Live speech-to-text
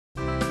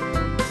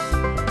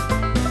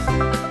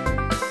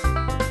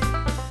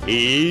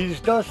He's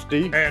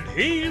Dusty. And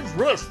he's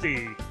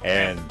Rusty.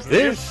 And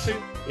this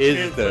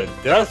is the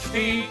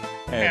Dusty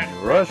and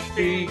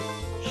Rusty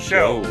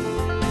Show.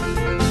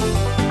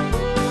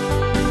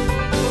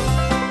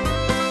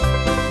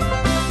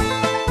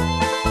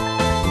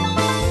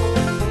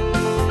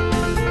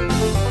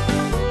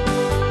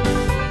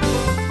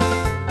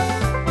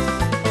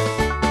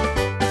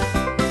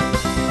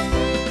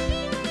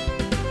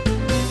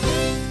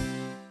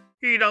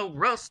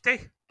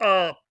 Rusty,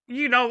 Mr.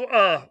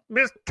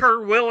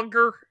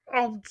 Williger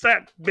owns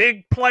that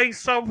big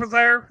place over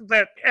there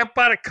that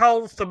everybody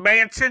calls the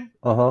mansion.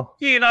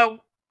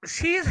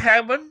 She's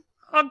having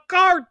a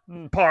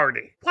garden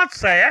party. What's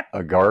that?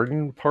 A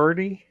garden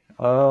party?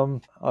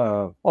 Well,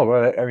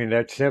 I mean,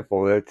 that's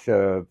simple. That's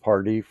a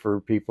party for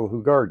people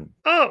who garden.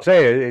 Oh.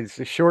 Say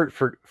it's short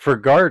for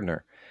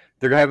gardener.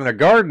 They're having a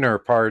gardener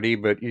party,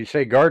 but you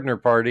say gardener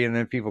party, and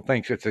then people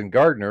think it's in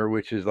Gardner,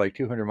 which is like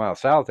 200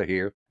 miles south of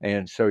here.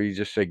 And so you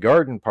just say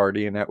garden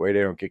party, and that way they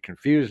don't get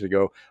confused. They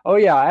go, oh,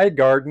 yeah, I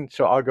garden,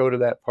 so I'll go to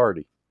that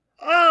party.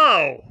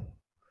 Oh,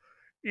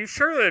 you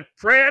sure that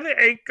Fred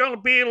ain't going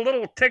to be a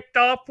little ticked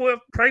off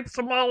with traipse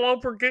him all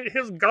over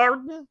his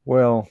garden?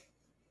 Well,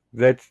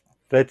 that's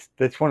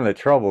one of the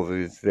troubles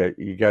is that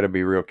you got to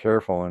be real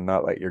careful and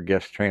not let your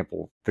guests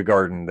trample the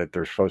garden that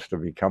they're supposed to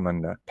be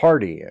coming to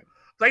party in.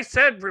 They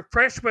said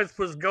refreshments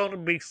was going to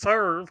be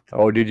served.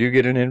 Oh, did you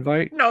get an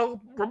invite?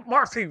 No,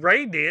 Marthy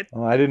Ray did.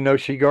 Oh, I didn't know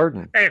she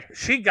gardened. And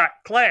she got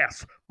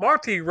class.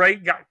 Marthy Ray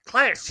got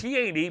class she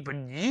ain't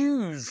even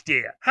used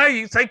yet. How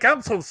you think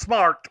I'm so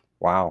smart?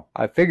 Wow.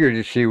 I figured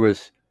that she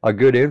was a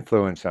good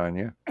influence on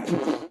you.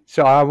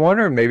 So I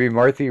wonder maybe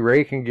Marthy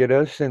Ray can get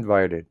us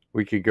invited.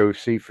 We could go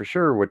see for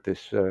sure what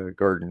this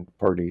garden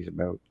party's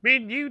about.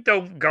 You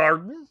don't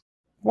garden.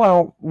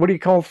 Well, what do you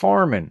call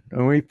farming?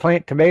 And we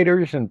plant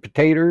tomatoes and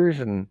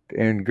potatoes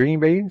and green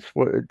beans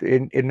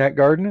in that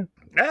garden?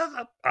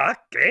 I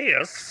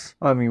guess.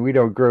 I mean, we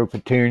don't grow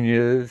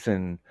petunias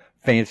and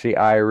fancy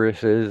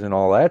irises and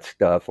all that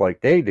stuff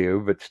like they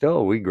do, but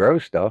still, we grow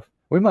stuff.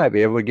 We might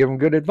be able to give them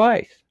good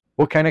advice.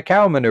 What kind of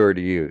cow manure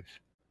to use?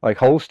 Like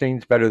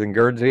Holstein's better than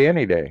Guernsey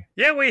any day.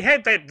 Yeah, we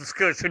had that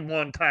discussion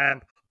one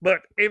time,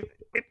 but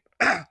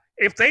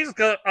if they's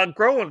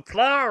growing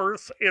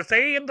flowers, is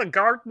they in the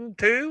garden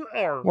too,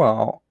 or?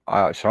 Well,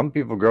 some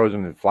people grow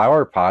them in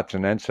flower pots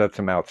and then sets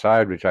them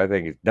outside, which I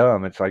think is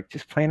dumb. It's like,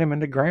 just plant them in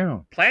the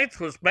ground. Plants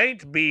was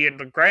made to be in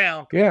the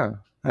ground. Yeah.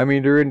 I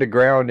mean, they're in the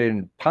ground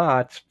in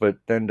pots, but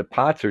then the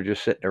pots are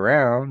just sitting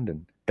around,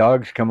 and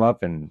dogs come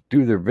up and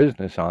do their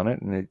business on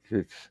it, and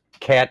it's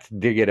cats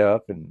dig it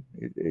up, and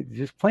it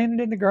just plant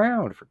it in the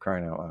ground, for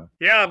crying out loud.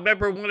 Yeah, I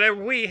remember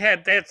whenever we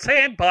had that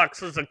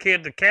sandbox as a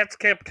kid, the cats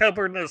kept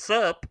covering us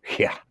up.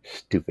 Yeah,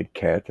 stupid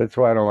cats. That's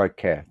why I don't like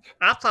cats.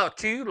 I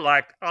thought you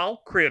liked all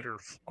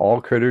critters.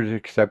 All critters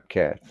except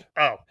cats.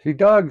 Oh. See,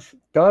 dogs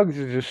are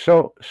just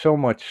so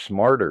much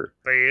smarter.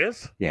 They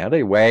is? Yeah,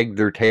 they wag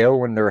their tail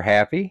when they're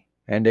happy,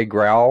 and they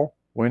growl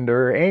when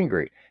they're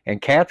angry.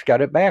 And cats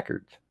got it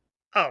backwards.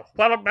 Oh,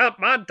 what about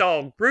my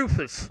dog,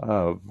 Rufus?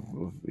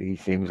 He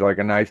seems like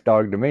a nice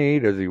dog to me.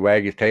 Does he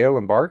wag his tail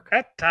and bark?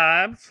 At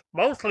times.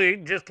 Mostly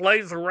he just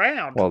lays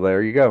around. Well,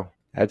 there you go.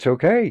 That's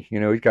okay.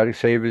 He's got to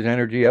save his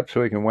energy up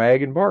so he can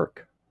wag and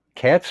bark.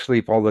 Cats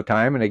sleep all the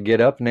time, and they get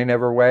up and they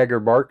never wag or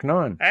bark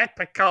none. That's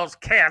because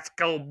cats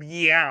go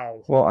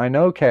meow. Well, I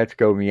know cats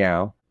go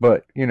meow,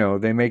 but,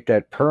 they make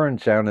that purring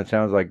sound that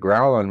sounds like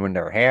growling when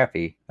they're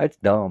happy. That's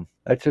dumb.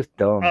 That's just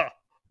dumb.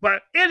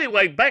 But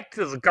anyway, back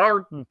to the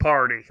garden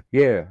party.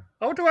 Yeah.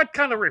 I wonder what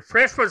kind of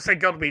refreshments they're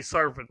going to be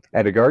serving.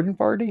 At a garden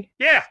party?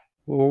 Yeah.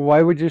 Well,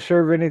 why would you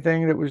serve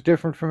anything that was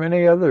different from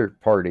any other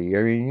party?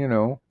 I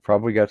mean,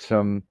 probably got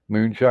some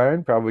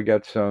moonshine, probably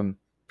got some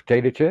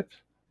potato chips,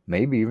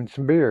 maybe even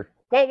some beer.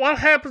 Well, what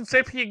happens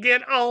if you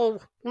get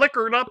all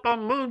liquored up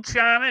on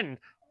moonshine and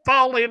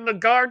fall in the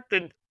garden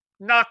and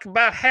knock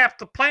about half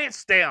the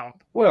plants down?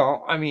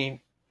 Well, I mean,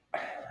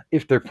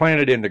 if they're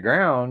planted in the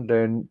ground,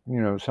 then,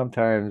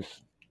 sometimes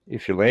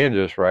if you land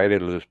just right,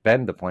 it'll just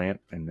bend the plant,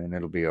 and then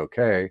it'll be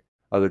okay.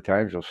 Other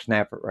times, you'll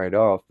snap it right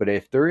off. But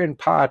if they're in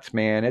pots,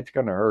 man, it's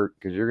going to hurt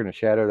because you're going to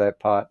shatter that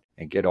pot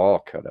and get all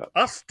cut up.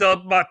 I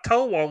stubbed my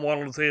toe on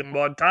one of them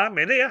one time,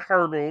 and it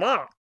hurt a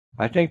lot.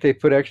 I think they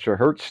put extra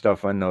hurt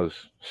stuff on those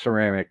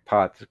ceramic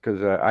pots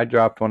because I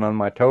dropped one on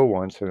my toe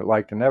once, and it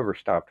like never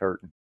stopped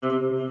hurting.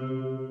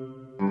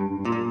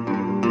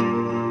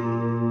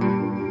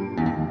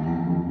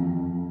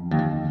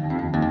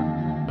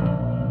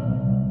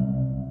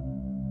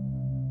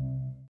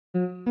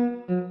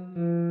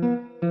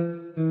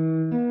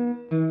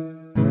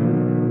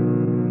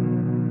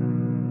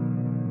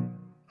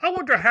 I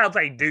wonder how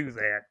they do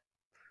that.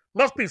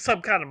 Must be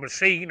some kind of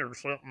machine or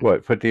something.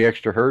 What, put the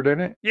extra hurt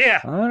in it?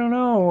 Yeah. I don't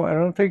know. I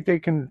don't think they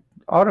can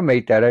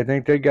automate that. I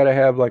think they got to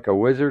have like a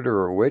wizard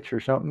or a witch or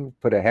something,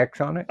 put a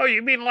hex on it. Oh,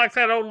 you mean like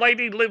that old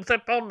lady lives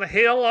up on the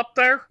hill up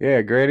there?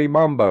 Yeah, Granny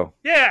Mumbo.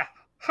 Yeah,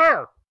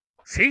 her.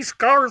 She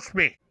scars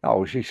me.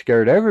 Oh, she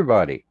scared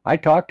everybody. I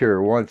talked to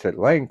her once at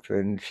length,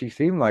 and she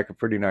seemed like a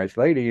pretty nice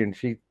lady, and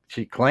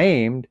she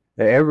claimed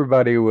that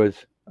everybody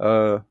was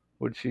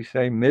what'd she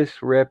say?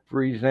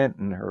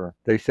 Misrepresenting her.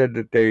 They said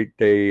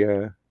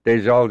that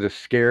they's all just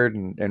scared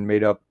and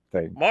made up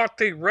things.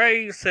 Martha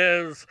Ray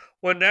says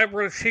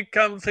whenever she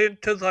comes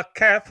into the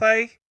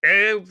cafe,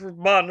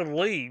 everybody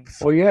leaves.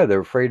 Well, yeah,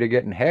 they're afraid of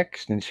getting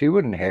hexed, and she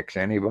wouldn't hex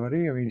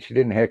anybody. I mean, she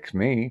didn't hex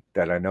me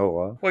that I know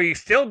of. Well, you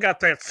still got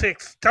that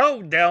sixth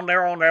toe down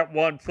there on that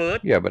one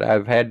foot. Yeah, but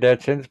I've had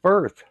that since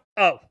birth.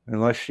 Oh.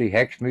 Unless she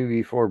hexed me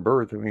before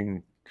birth. I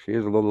mean, she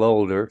is a little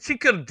older. She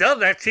could have done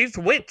that. She's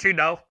a witch, you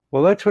know.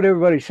 Well, that's what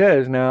everybody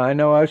says. Now, I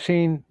know I've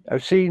seen,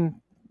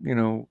 you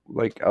know,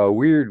 like a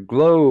weird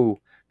glow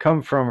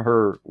come from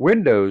her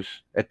windows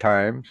at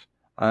times.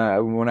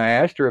 When I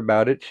asked her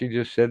about it, she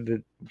just said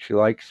that she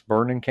likes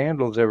burning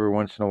candles every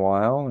once in a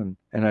while.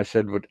 And I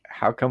said, "But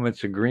how come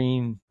it's a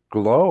green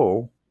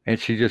glow?" And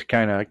she just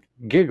kind of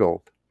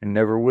giggled and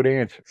never would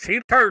answer.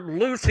 She turned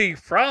Lucy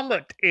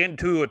Frommet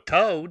into a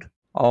toad.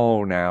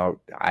 Oh, now,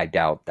 I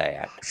doubt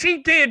that.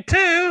 She did,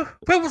 too.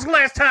 When was the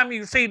last time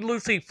you seen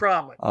Lucy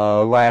Frommet?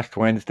 Last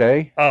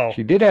Wednesday. Oh.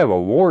 She did have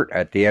a wart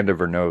at the end of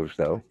her nose,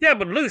 though. Yeah,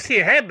 but Lucy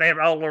had that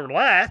all her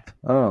life.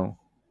 Oh.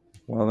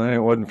 Well, then it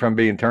wasn't from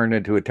being turned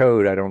into a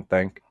toad, I don't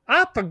think.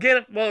 I forget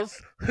it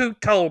was who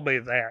told me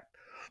that.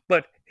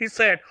 But he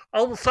said,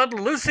 all of a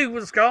sudden Lucy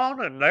was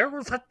gone and there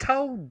was a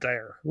toad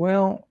there.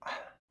 Well,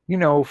 you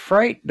know,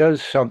 fright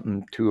does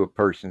something to a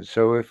person.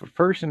 So if a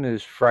person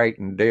is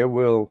frightened, they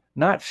will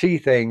not see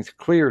things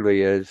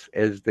clearly as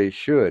they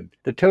should.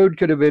 The toad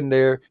could have been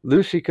there.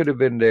 Lucy could have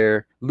been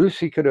there.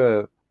 Lucy could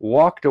have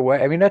walked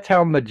away. I mean, that's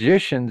how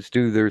magicians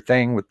do their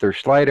thing with their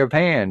sleight of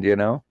hand, you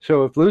know.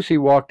 So if Lucy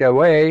walked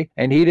away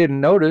and he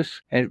didn't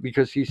notice, and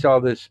because he saw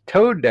this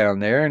toad down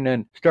there and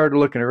then started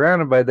looking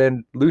around, and by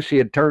then Lucy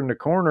had turned the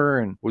corner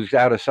and was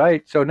out of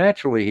sight, so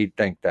naturally he'd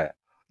think that.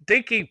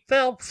 Dinky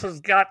Phelps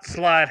has got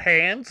sleight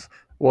hands.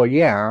 Well,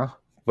 yeah,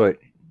 but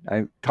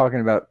I'm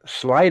talking about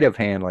sleight of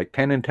hand, like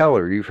Penn and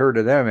Teller. You've heard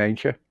of them,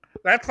 ain't you?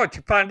 That's what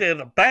you find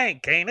in a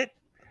bank, ain't it?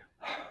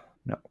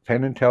 No,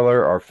 Penn and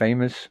Teller are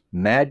famous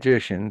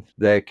magicians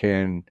that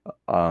can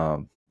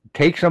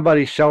take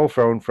somebody's cell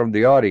phone from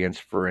the audience,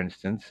 for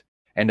instance,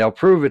 and they'll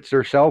prove it's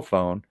their cell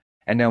phone,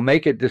 and they'll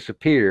make it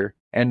disappear,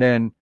 and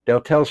then they'll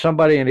tell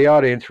somebody in the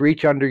audience,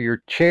 reach under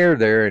your chair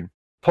there and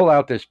pull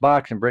out this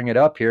box and bring it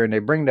up here, and they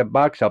bring the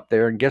box up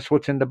there, and guess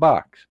what's in the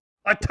box?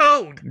 A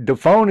toad. The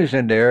phone is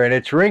in there, and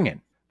it's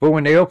ringing. But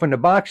when they open the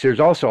box, there's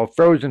also a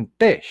frozen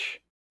fish.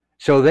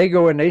 So they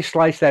go and they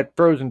slice that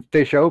frozen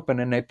fish open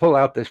and they pull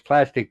out this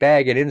plastic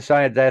bag, and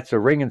inside that's a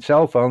ringing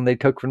cell phone they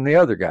took from the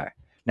other guy.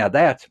 Now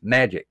that's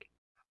magic.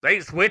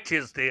 They's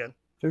witches then.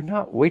 They're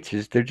not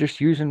witches. They're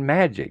just using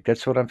magic.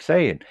 That's what I'm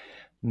saying.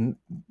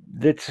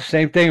 That's the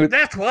same thing with...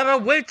 That's what a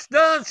witch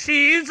does.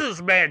 She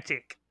uses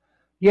magic.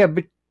 Yeah,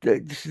 but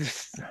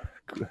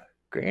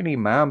Granny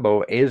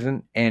Mumbo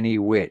isn't any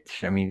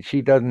witch. I mean,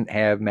 she doesn't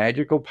have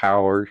magical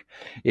powers.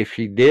 If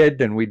she did,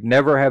 then we'd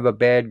never have a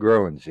bad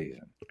growing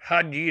season.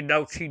 How do you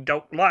know she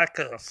don't like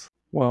us?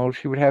 Well,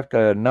 she would have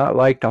to not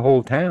like the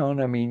whole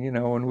town. I mean, you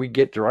know, when we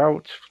get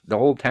droughts, the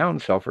whole town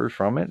suffers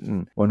from it.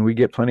 And when we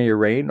get plenty of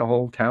rain, the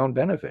whole town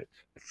benefits.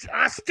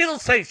 I still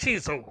say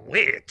she's a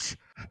witch.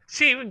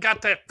 She even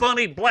got that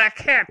funny black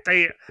hat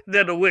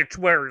that a witch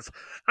wears.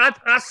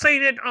 I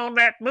seen it on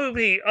that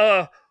movie,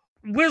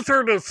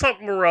 Wizard of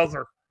something or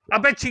other. I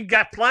bet she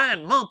got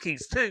flying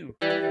monkeys, too.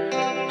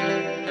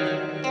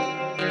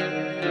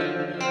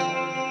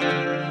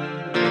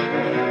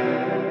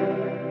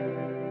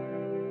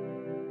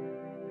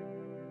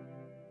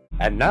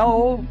 And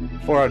now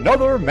for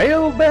another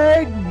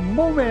mailbag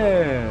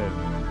moment.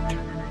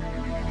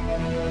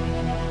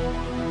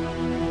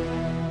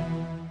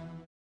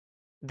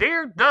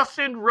 Dear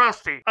Dustin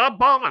Rusty, I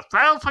bought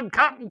 1,000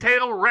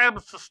 cottontail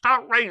rabbits to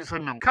start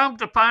raising them. Come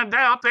to find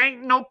out, there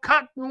ain't no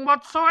cotton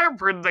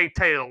whatsoever in they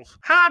tails.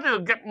 How do I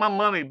get my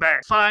money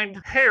back?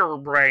 Signed,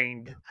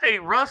 Hairbrained. Hey,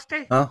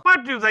 Rusty, why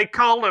do they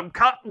call them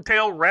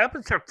cottontail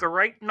rabbits if there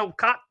ain't no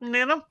cotton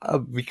in them?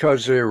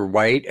 Because they're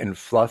white and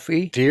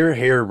fluffy. Dear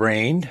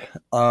Hairbrained,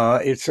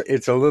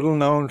 it's a little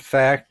known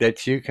fact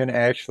that you can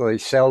actually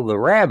sell the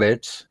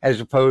rabbits as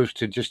opposed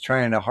to just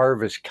trying to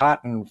harvest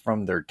cotton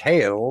from their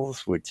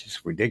tails, which is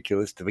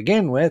ridiculous to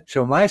begin with.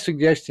 So my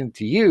suggestion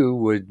to you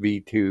would be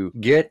to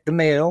get the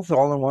males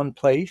all in one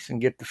place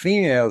and get the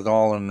females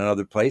all in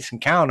another place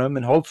and count them,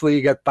 and hopefully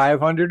you got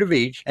 500 of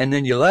each, and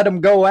then you let them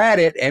go at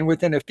it, and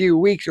within a few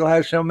weeks you'll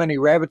have so many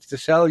rabbits to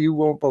sell you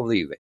won't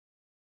believe it.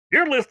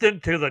 You're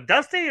listening to the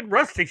Dusty and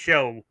Rusty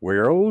Show,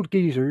 where old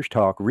geezers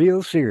talk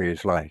real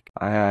serious like.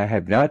 I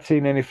have not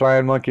seen any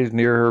flying monkeys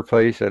near her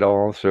place at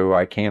all, so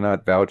I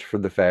cannot vouch for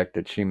the fact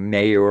that she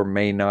may or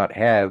may not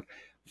have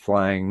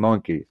flying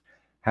monkeys.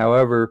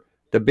 However,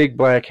 the big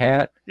black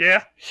hat,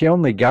 she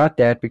only got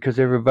that because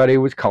everybody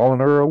was calling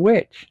her a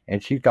witch,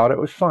 and she thought it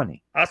was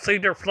funny. I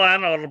seen her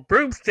flying on a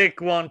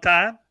broomstick one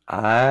time.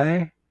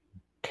 I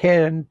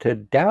tend to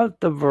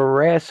doubt the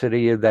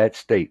veracity of that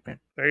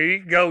statement. There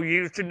you go,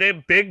 using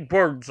them big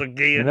words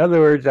again. In other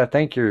words, I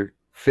think you're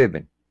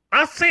fibbing.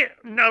 I see.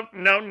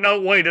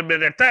 No, wait a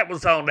minute. That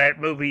was on that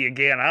movie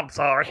again. I'm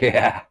sorry.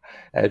 Yeah,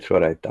 that's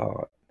what I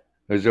thought.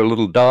 Is there a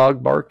little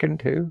dog barking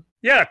too?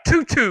 Yeah,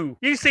 Tutu.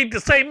 You see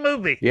the same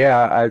movie.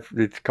 Yeah,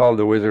 it's called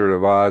The Wizard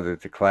of Oz.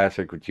 It's a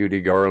classic with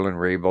Judy Garland,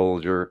 Ray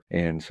Bolger,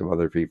 and some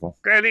other people.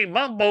 Granny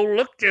Mumbo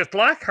looked just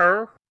like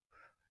her,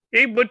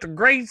 even with the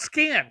gray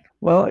skin.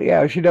 Well,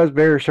 yeah, she does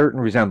bear a certain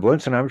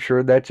resemblance, and I'm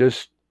sure that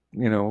just,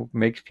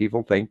 makes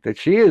people think that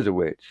she is a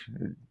witch.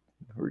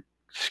 Her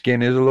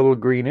skin is a little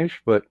greenish,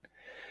 but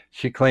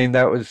she claimed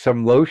that was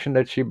some lotion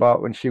that she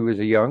bought when she was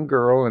a young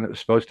girl, and it was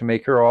supposed to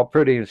make her all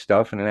pretty and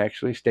stuff, and it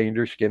actually stained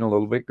her skin a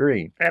little bit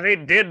green. And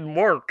it didn't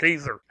work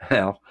either.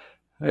 Well,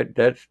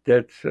 that's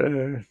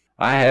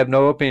I have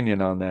no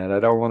opinion on that.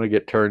 I don't want to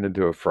get turned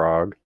into a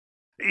frog.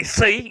 You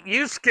see,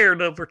 you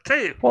scared of her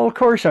too. Well, of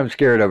course I'm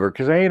scared of her,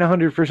 because I ain't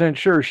 100%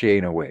 sure she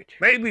ain't a witch.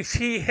 Maybe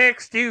she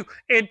hexed you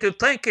into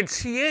thinking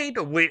she ain't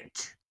a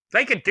witch.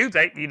 They can do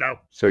that, you know.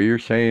 So you're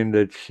saying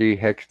that she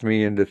hexed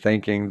me into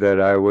thinking that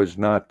I was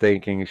not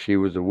thinking she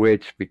was a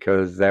witch,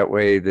 because that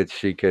way that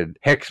she could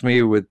hex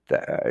me with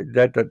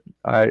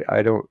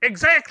I don't...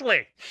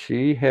 Exactly.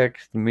 She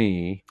hexed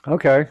me.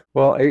 Okay,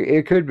 well,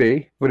 it could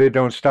be, but it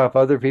don't stop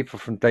other people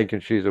from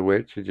thinking she's a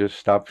witch. It just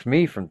stops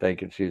me from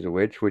thinking she's a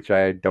witch, which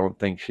I don't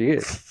think she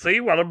is. See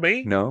what I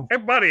mean? No.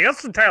 Everybody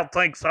else in town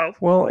thinks so.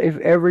 Well, if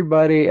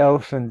everybody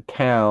else in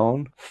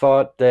town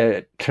thought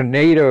that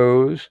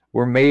tornadoes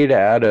were made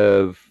out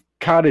of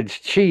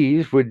cottage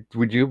cheese, would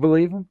you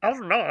believe them? I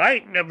don't know. I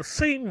ain't never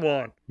seen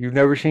one. You've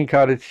never seen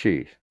cottage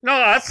cheese? No,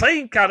 I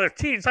seen cottage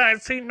cheese. I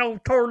ain't seen no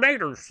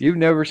tornadoes. You've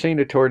never seen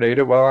a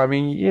tornado? Well, I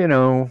mean,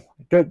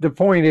 the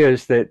point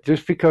is that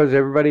just because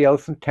everybody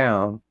else in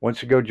town wants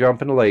to go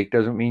jump in the lake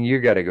doesn't mean you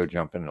got to go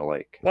jump in the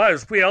lake. Why,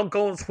 is we all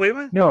going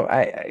swimming? No,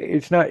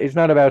 it's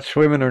not about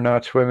swimming or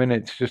not swimming.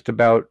 It's just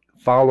about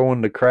following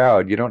the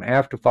crowd. You don't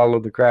have to follow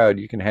the crowd.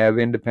 You can have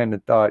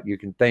independent thought. You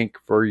can think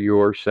for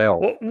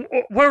yourself.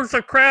 Where's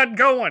the crowd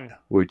going?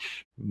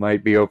 Which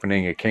might be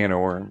opening a can of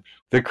worms.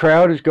 The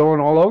crowd is going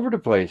all over the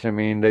place. I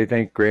mean, they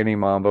think Granny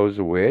Mambo's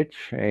a witch,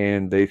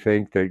 and they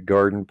think that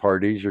garden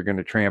parties are going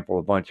to trample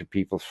a bunch of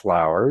people's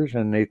flowers,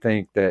 and they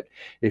think that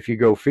if you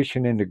go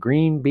fishing in the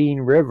Green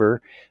Bean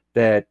River,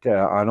 that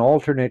on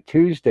alternate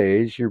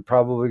Tuesdays, you're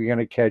probably going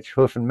to catch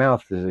hoof and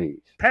mouth disease.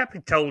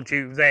 Pappy told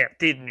you that,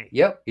 didn't he?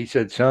 Yep. He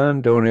said,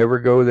 son, don't ever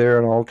go there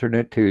on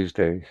alternate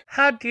Tuesdays.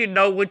 How do you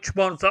know which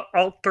one's an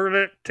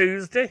alternate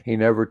Tuesday? He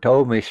never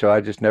told me, so I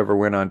just never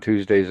went on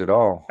Tuesdays at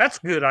all. That's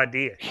a good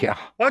idea. Yeah.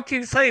 What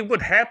you say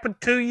would happen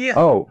to you?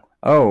 Something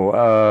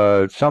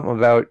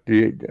about...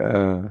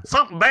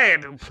 something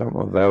bad.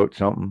 Something about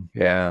something.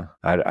 Yeah,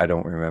 I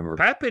don't remember.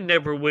 Pappy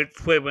never went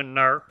swimming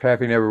there.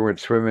 Pappy never went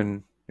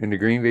swimming in the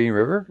Green Bean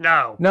River?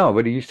 No. No,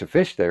 but he used to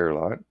fish there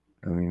a lot.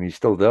 I mean, he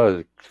still does,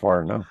 as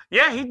far as I know.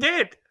 Yeah, he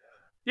did.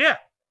 Yeah,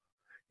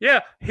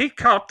 he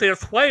caught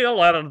this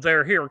whale out of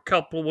there here a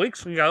couple of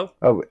weeks ago.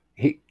 Oh,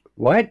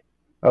 what?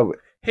 Oh,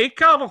 he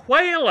caught a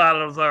whale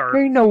out of there.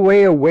 There ain't no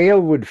way a whale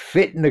would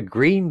fit in the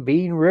Green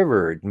Bean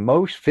River, at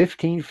most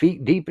 15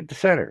 feet deep at the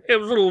center. It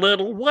was a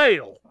little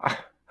whale.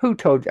 Who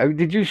told you? I mean,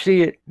 did you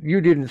see it? You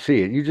didn't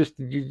see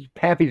it.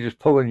 Pappy just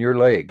pulling your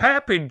leg.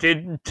 Pappy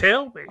didn't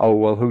tell me. Oh,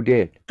 well, who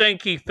did?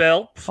 Dinky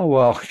Phelps. Oh,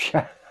 well,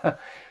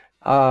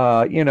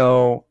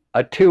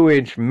 a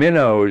 2-inch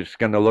minnow's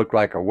going to look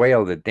like a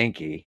whale to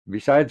Dinky.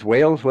 Besides,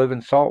 whales live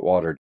in salt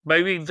water.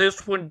 Maybe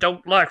this one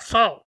don't like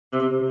salt.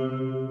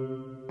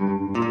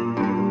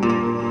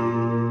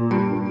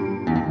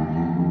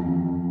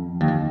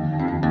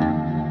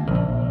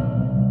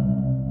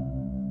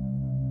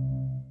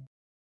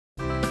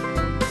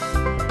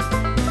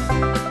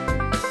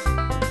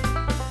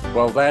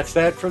 Well, that's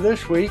that for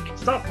this week.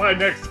 Stop by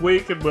next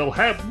week and we'll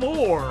have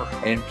more.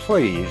 And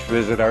please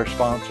visit our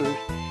sponsors.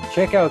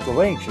 Check out the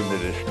links in the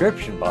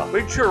description box.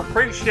 We'd sure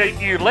appreciate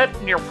you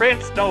letting your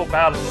friends know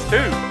about us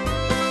too.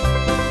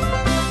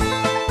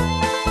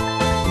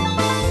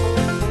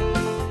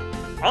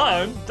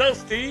 I'm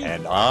Dusty.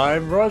 And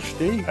I'm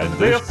Rusty. And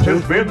this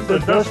has been the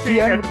Dusty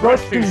and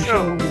Rusty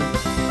Show.